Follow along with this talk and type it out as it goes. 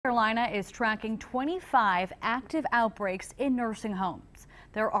Carolina is tracking 25 active outbreaks in nursing homes.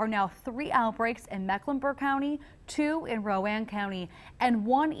 There are now 3 outbreaks in Mecklenburg County, 2 in Rowan County, and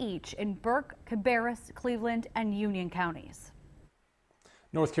 1 each in Burke, Cabarrus, Cleveland, and Union counties.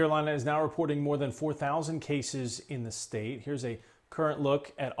 North Carolina is now reporting more than 4,000 cases in the state. Here's a current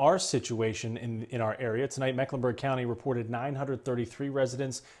look at our situation in our area. Tonight, Mecklenburg County reported 933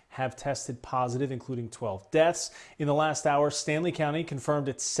 residents have tested positive, including 12 deaths. In the last hour, Stanley County confirmed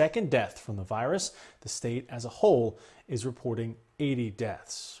its 2nd death from the virus. The state as a whole is reporting 80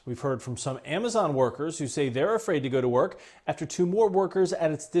 deaths. We've heard from some Amazon workers who say they're afraid to go to work after 2 more workers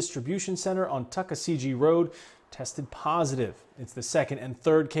at its distribution center on Tuckasegee Road tested positive. It's the 2nd and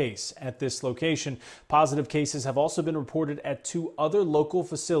 3rd case at this location. Positive cases have also been reported at 2 other local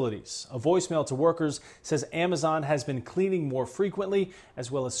facilities. A voicemail to workers says Amazon has been cleaning more frequently, as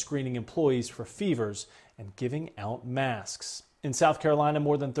well as screening employees for fevers and giving out masks. In South Carolina,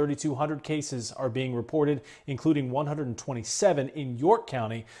 more than 3,200 cases are being reported, including 127 in York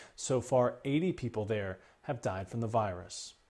County. So far, 80 people there have died from the virus.